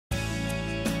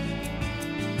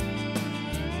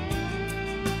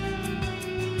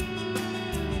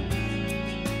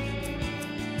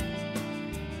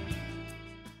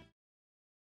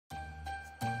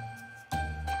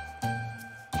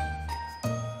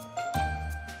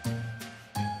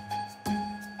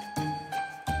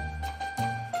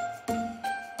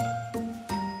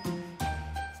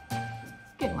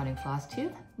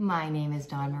Sawtooth. My name is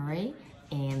Dawn Marie,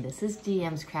 and this is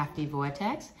DM's Crafty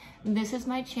Vortex. This is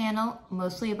my channel,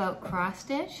 mostly about cross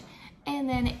stitch, and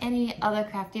then any other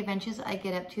crafty adventures I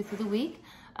get up to through the week.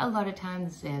 A lot of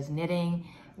times there's knitting,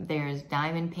 there's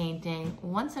diamond painting.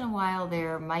 Once in a while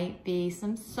there might be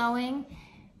some sewing,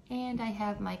 and I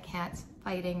have my cats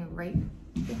fighting right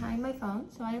behind my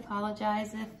phone, so I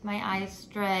apologize if my eyes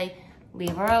stray.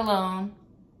 Leave her alone.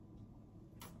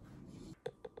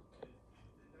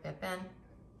 Pippin,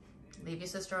 leave your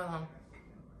sister alone.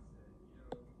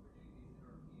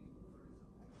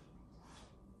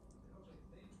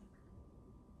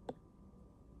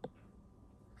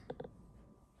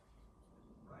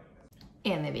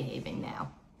 And they're behaving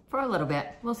now, for a little bit.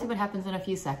 We'll see what happens in a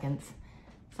few seconds.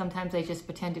 Sometimes I just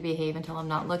pretend to behave until I'm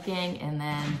not looking, and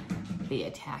then the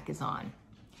attack is on.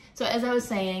 So as I was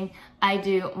saying, I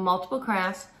do multiple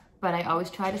crafts, but I always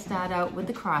try to start out with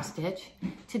the cross stitch.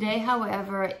 Today,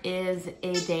 however, is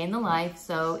a day in the life,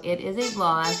 so it is a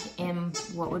vlog, and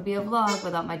what would be a vlog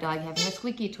without my dog having a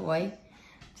squeaky toy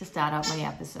to start out my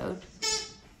episode?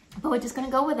 But we're just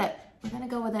gonna go with it. We're gonna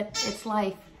go with it. It's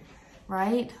life,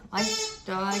 right? Life,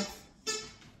 dog,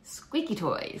 squeaky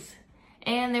toys.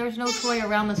 And there is no toy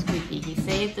around the squeaky. He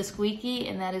saved the squeaky,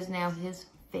 and that is now his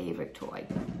favorite toy.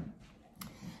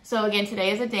 So again,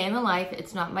 today is a day in the life.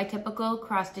 It's not my typical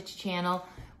cross stitch channel.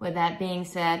 With that being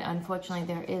said, unfortunately,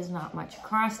 there is not much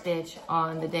cross stitch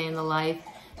on the day in the life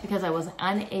because I was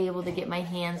unable to get my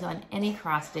hands on any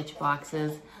cross stitch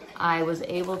boxes. I was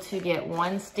able to get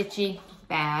one Stitchy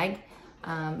bag,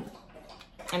 and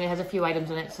it has a few items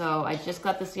in it. So I just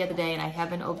got this the other day, and I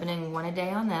have been opening one a day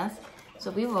on this. So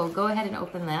we will go ahead and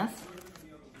open this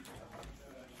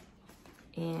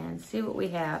and see what we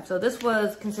have. So this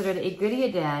was considered a goodie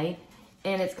a day,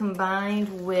 and it's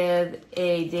combined with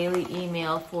a daily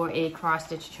email for a cross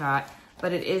stitch chart,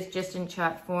 but it is just in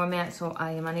chart format, so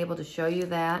I am unable to show you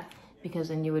that because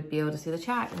then you would be able to see the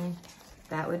chart, and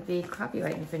that would be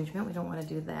copyright infringement. We don't want to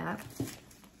do that.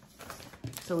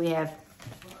 So we have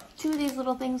two of these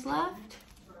little things left.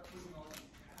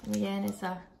 And again, it's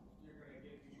a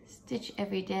Stitch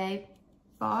Everyday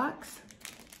box.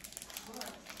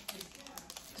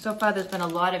 So far, there's been a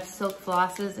lot of silk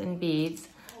flosses and beads.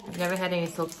 I've never had any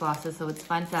silk flosses, so it's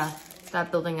fun to start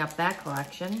building up that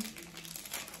collection.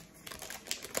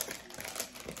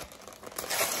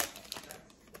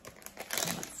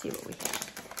 Let's see what we have.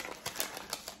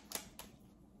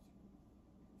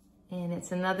 And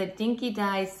it's another Dinky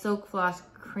Dye Silk Floss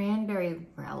Cranberry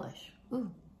Relish. Ooh,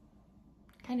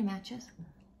 kind of matches.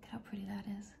 Look how pretty that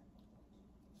is.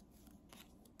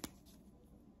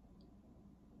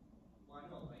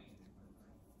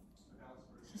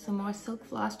 Some more silk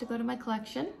floss to go to my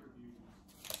collection.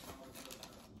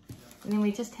 And then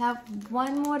we just have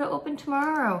one more to open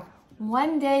tomorrow.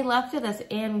 One day left of this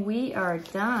and we are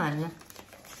done.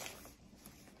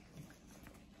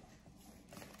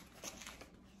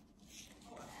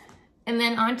 And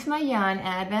then on to my yarn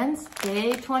advents.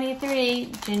 Day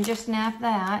 23, ginger snap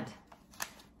that.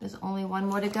 There's only one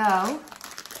more to go.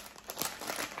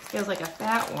 Feels like a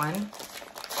fat one.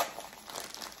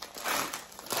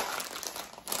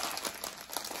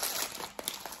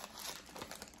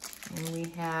 And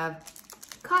we have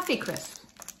Coffee Crisp.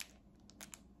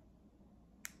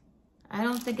 I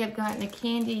don't think I've gotten a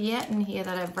candy yet in here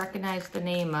that I've recognized the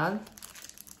name of,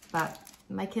 but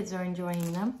my kids are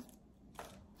enjoying them.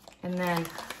 And then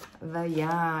the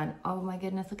yarn. Oh my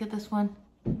goodness, look at this one.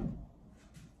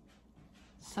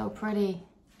 So pretty.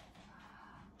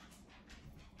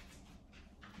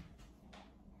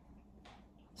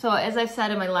 So as I've said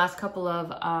in my last couple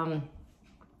of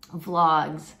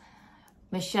vlogs,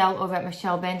 Michelle over at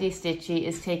Michelle Bendy Stitchy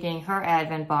is taking her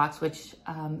Advent box, which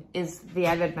is the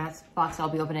Advent box I'll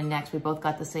be opening next. We both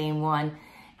got the same one.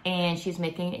 And she's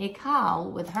making a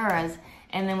cowl with hers.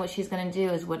 And then what she's gonna do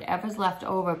is whatever's left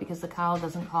over, because the cowl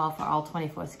doesn't call for all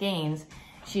 24 skeins,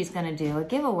 she's gonna do a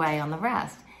giveaway on the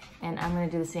rest. And I'm gonna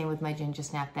do the same with my Ginger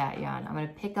Snap That yarn. I'm gonna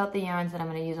pick out the yarns that I'm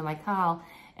gonna use on my cowl,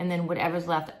 and then whatever's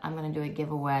left, I'm gonna do a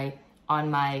giveaway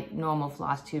on my normal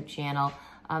floss tube channel.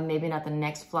 Maybe not the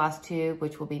next floss tube,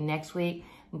 which will be next week,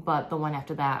 but the one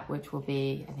after that, which will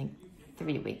be, I think,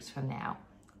 3 weeks from now.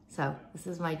 So this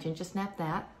is my Ginger Snap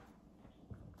That.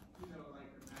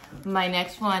 My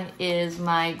next one is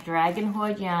my Dragon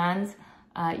Hoard Yarns,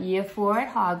 Year 4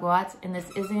 at Hogwarts, and this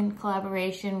is in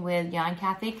collaboration with Yarn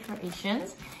Cafe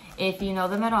Creations. If you know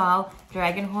them at all,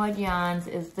 Dragon Hoard Yarns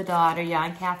is the daughter,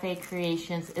 Yarn Cafe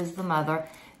Creations is the mother.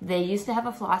 They used to have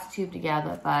a floss tube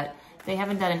together, but they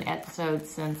haven't done an episode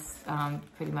since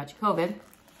pretty much COVID.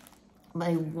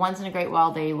 But once in a great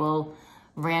while, they will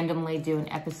randomly do an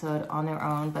episode on their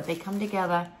own, but they come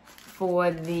together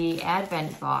for the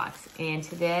Advent box. And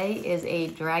today is a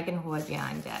Dragon Hoard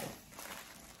yarn day.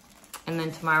 And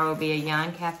then tomorrow will be a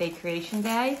Yarn Cafe creation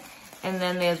day. And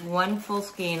then there's one full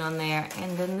skein on there,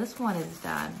 and then this one is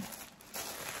done.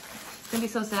 It's gonna be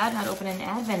so sad not opening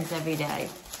Advents every day.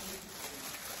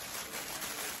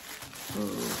 Ooh,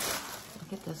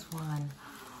 look at this one.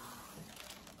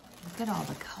 Look at all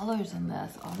the colors in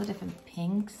this, all the different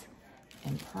pinks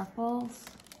and purples.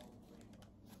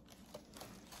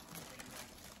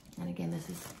 And again, this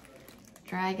is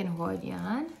Dragon Hoard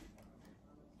yarn.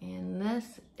 And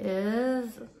this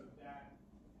is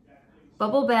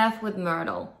Bubble Bath with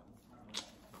Myrtle.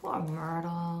 Poor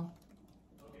Myrtle.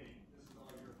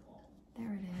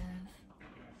 There it is.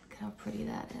 Look how pretty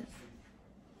that is.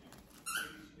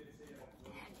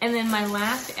 And then my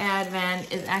last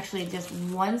Advent is actually just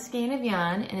one skein of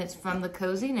yarn, and it's from the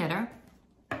Cozy Knitter.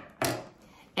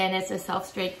 And it's a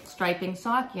self-striping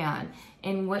sock yarn.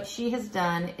 And what she has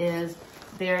done is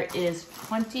there is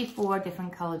 24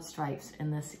 different colored stripes in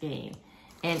this skein.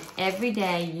 And every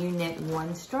day you knit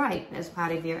one stripe as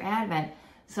part of your Advent.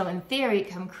 So in theory,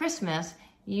 come Christmas,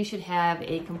 you should have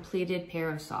a completed pair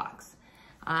of socks.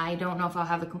 I don't know if I'll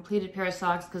have a completed pair of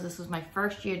socks because this was my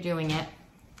first year doing it.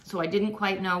 So I didn't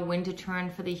quite know when to turn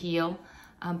for the heel,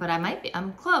 but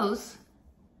I'm close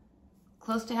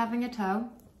to having a toe.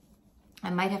 I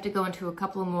might have to go into a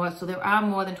couple of more. So there are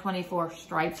more than 24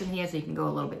 stripes in here, so you can go a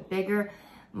little bit bigger.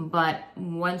 But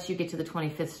once you get to the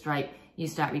 25th stripe, you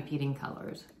start repeating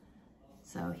colors.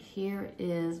 So here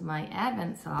is my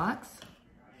Advent socks.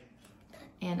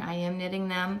 And I am knitting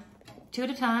them 2 at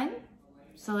a time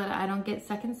so that I don't get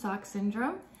second sock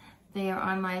syndrome. They are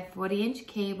on my 40-inch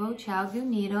Cabo Chalgu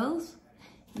needles,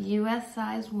 US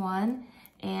size 1,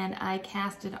 and I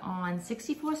cast it on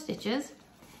 64 stitches.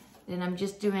 Then I'm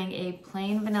just doing a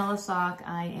plain vanilla sock.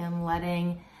 I am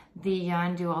letting the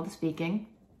yarn do all the speaking.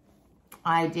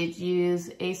 I did use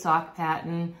a sock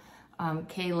pattern,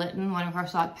 Kay Litton, one of her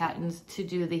sock patterns, to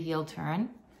do the heel turn.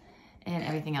 And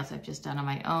everything else I've just done on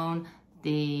my own.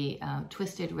 The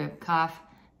twisted rib cuff.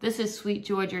 This is Sweet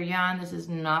Georgia yarn. This is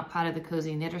not part of the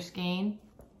Cozy Knitter skein.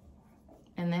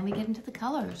 And then we get into the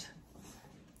colors.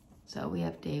 So we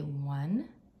have day 1,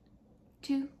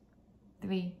 2,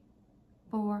 3,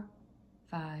 4,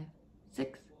 5,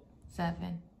 6,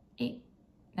 7, 8,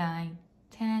 9,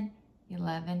 10,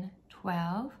 11,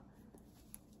 12,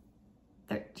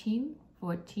 13,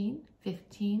 14,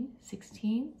 15,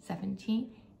 16,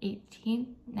 17,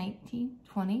 18, 19,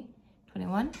 20,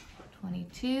 21,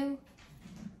 22,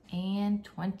 and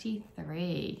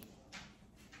 23.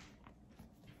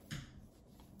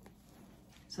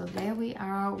 So there we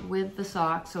are with the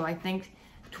socks. So I think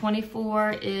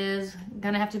 24 is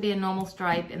gonna have to be a normal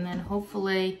stripe, and then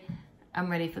hopefully I'm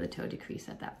ready for the toe decrease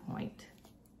at that point.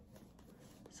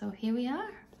 So here we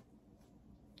are.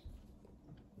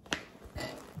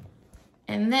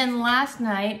 And then last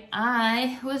night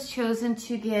I was chosen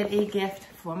to get a gift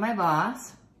for my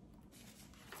boss.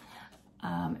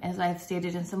 As I've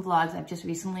stated in some vlogs, I've just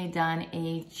recently done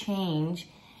a change.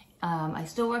 I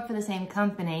still work for the same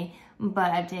company,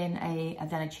 but I've done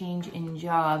a change in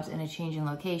jobs and a change in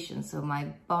location. So my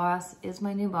boss is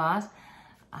my new boss.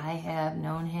 I have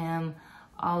known him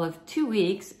all of 2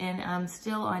 weeks, and I'm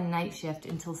still on night shift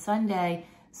until Sunday.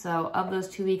 So of those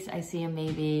 2 weeks, I see him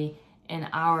maybe an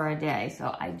hour a day.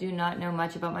 So I do not know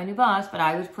much about my new boss, but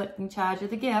I was put in charge of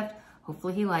the gift.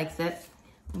 Hopefully he likes it.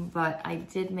 But I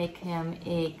did make him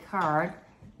a card.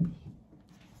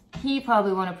 He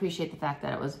probably won't appreciate the fact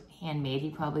that it was handmade. He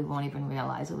probably won't even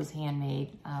realize it was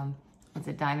handmade. It's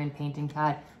a diamond painting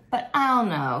card, but I'll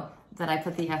know that I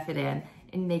put the effort in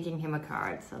making him a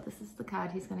card. So this is the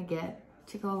card he's gonna get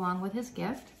to go along with his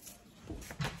gift.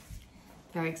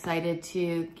 Very excited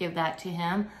to give that to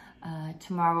him.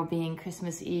 Tomorrow being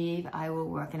Christmas Eve, I will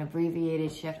work an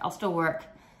abbreviated shift. I'll still work,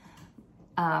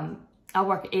 I'll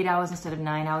work 8 hours instead of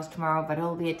 9 hours tomorrow, but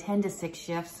it'll be a 10 to 6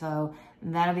 shift, so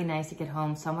that'll be nice to get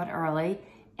home somewhat early.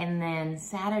 And then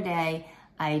Saturday,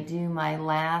 I do my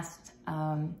last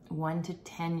 1 to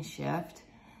 10 shift,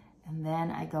 and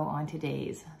then I go on to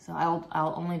days. So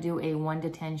I'll only do a 1 to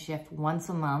 10 shift once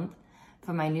a month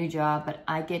for my new job, but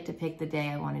I get to pick the day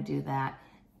I want to do that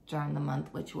during the month,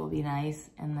 which will be nice.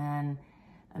 And then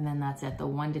that's it. The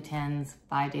 1 to 10s,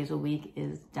 5 days a week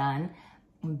is done.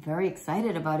 I'm very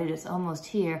excited about it. It's almost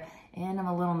here, and I'm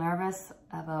a little nervous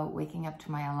about waking up to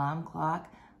my alarm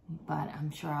clock, but I'm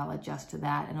sure I'll adjust to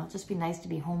that. And it'll just be nice to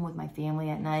be home with my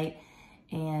family at night.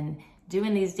 And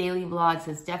doing these daily vlogs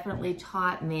has definitely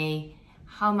taught me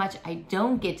how much I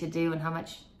don't get to do and how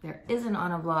much there isn't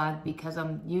on a vlog because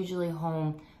I'm usually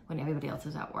home when everybody else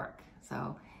is at work.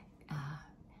 So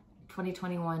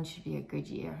 2021 should be a good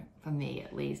year for me,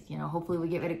 at least. You know, hopefully we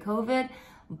get rid of COVID,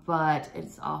 but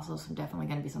it's also definitely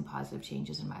going to be some positive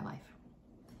changes in my life.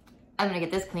 I'm going to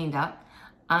get this cleaned up.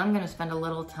 I'm going to spend a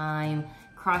little time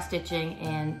cross-stitching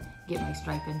and get my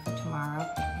striping for tomorrow,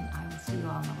 and I will see you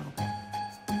all in a little bit.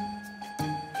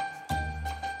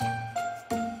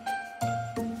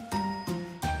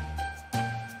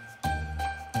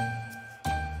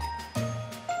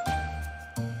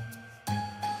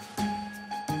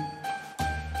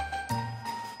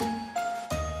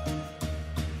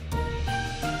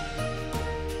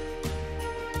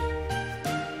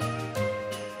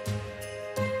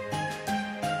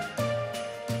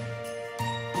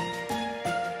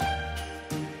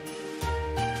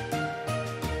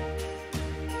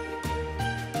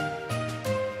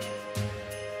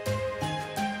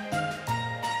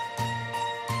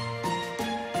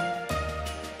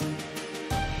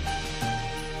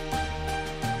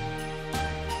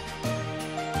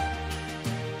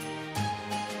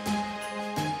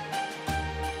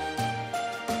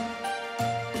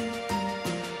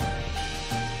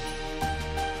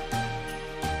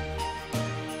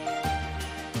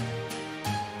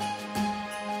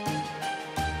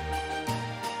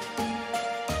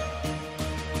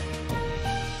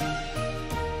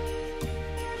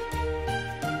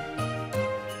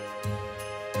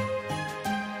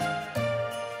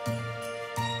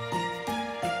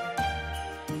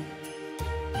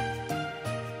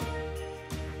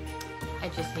 I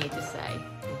just need to say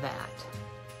that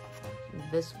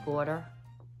this border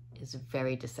is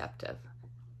very deceptive.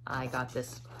 I got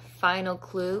this final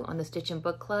clue on the Stitch and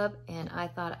Book Club, and I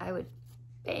thought I would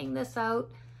bang this out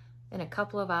in a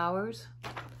couple of hours.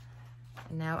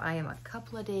 And now I am a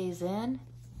couple of days in,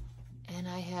 and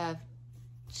I have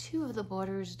 2 of the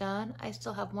borders done. I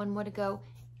still have 1 more to go,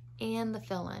 and the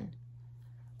fill-in.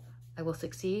 I will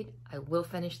succeed. I will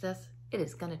finish this. It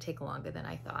is going to take longer than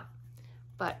I thought,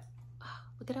 but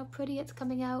look at how pretty it's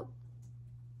coming out.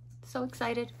 So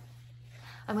excited.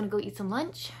 I'm gonna go eat some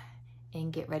lunch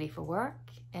and get ready for work.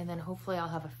 And then hopefully I'll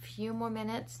have a few more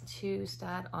minutes to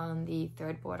start on the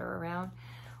 3rd border around.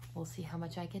 We'll see how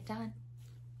much I get done.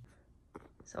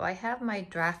 So I have my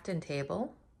drafting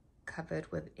table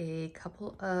covered with a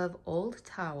couple of old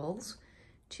towels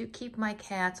to keep my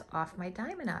cats off my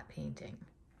diamond art painting.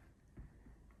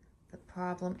 The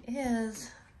problem is,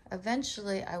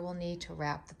 eventually, I will need to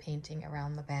wrap the painting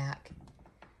around the back.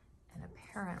 And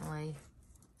apparently,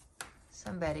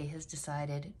 somebody has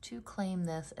decided to claim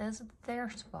this as their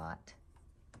spot.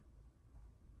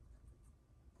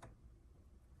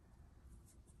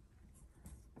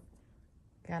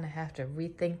 Gonna have to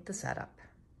rethink the setup.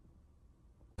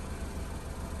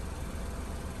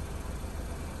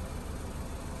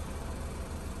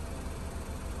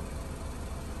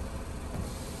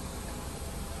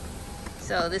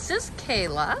 So this is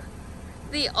Kayla,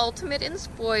 the ultimate in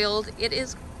spoiled. It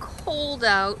is cold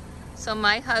out, so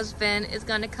my husband is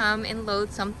gonna come and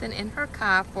load something in her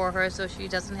car for her so she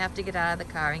doesn't have to get out of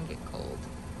the car and get cold.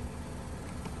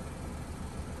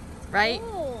 Right?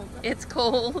 Cold. It's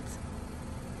cold.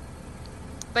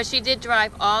 But she did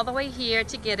drive all the way here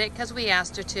to get it because we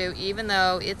asked her to, even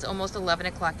though it's almost 11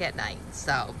 o'clock at night.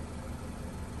 So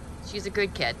she's a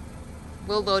good kid.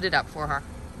 We'll load it up for her.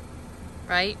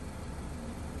 Right?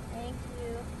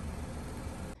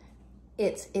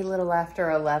 It's a little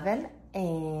after 11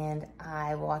 and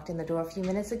I walked in the door a few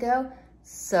minutes ago.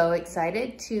 So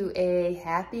excited to a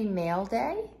happy mail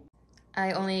day.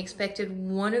 I only expected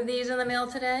 1 of these in the mail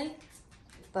today,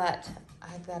 but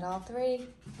I've got all 3.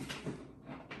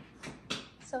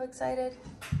 So excited.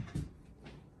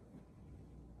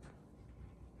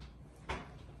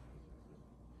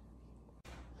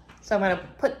 So I'm gonna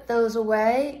put those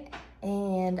away,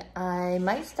 and I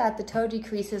might start the toe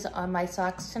decreases on my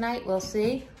socks tonight, we'll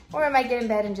see. Or I might get in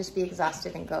bed and just be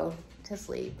exhausted and go to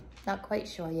sleep. Not quite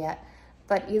sure yet.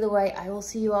 But either way, I will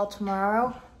see you all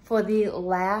tomorrow for the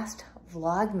last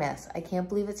Vlogmas. I can't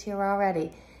believe it's here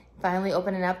already. Finally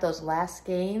opening up those last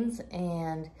skeins,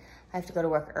 and I have to go to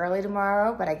work early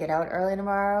tomorrow, but I get out early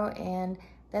tomorrow, and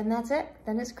then that's it.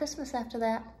 Then it's Christmas after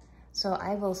that. So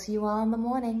I will see you all in the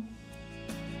morning.